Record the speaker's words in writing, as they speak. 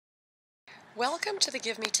Welcome to the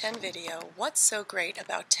Give Me 10 video, What's So Great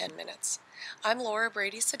About 10 Minutes? I'm Laura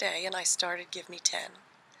Brady Sadeh and I started Give Me 10.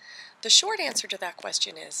 The short answer to that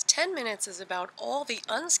question is 10 minutes is about all the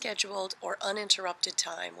unscheduled or uninterrupted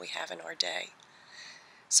time we have in our day.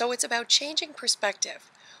 So it's about changing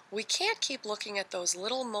perspective. We can't keep looking at those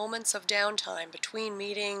little moments of downtime between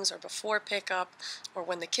meetings or before pickup or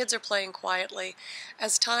when the kids are playing quietly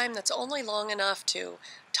as time that's only long enough to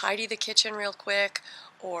tidy the kitchen real quick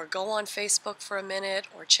or go on Facebook for a minute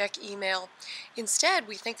or check email. Instead,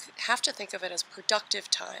 we have to think of it as productive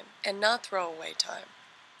time and not throwaway time.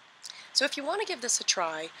 So if you want to give this a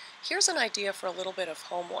try, here's an idea for a little bit of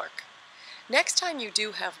homework. Next time you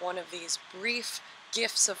do have one of these brief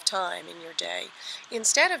gifts of time in your day,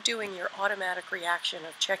 instead of doing your automatic reaction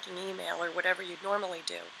of checking email or whatever you'd normally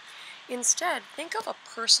do, instead think of a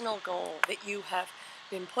personal goal that you have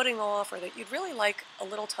been putting off or that you'd really like a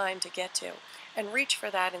little time to get to, and reach for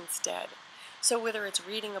that instead. So whether it's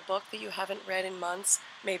reading a book that you haven't read in months,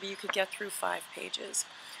 maybe you could get through 5 pages.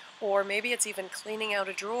 Or maybe it's even cleaning out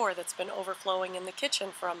a drawer that's been overflowing in the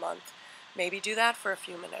kitchen for a month. Maybe do that for a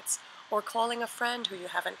few minutes. Or calling a friend who you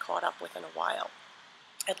haven't caught up with in a while.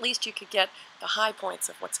 At least you could get the high points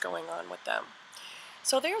of what's going on with them.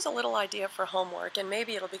 So there's a little idea for homework, and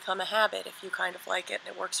maybe it'll become a habit if you kind of like it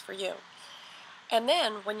and it works for you. And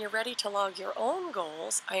then, when you're ready to log your own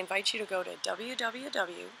goals, I invite you to go to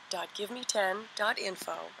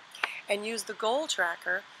www.giveme10.info and use the goal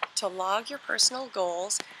tracker to log your personal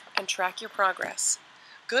goals and track your progress.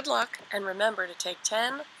 Good luck, and remember to take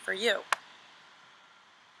 10 for you.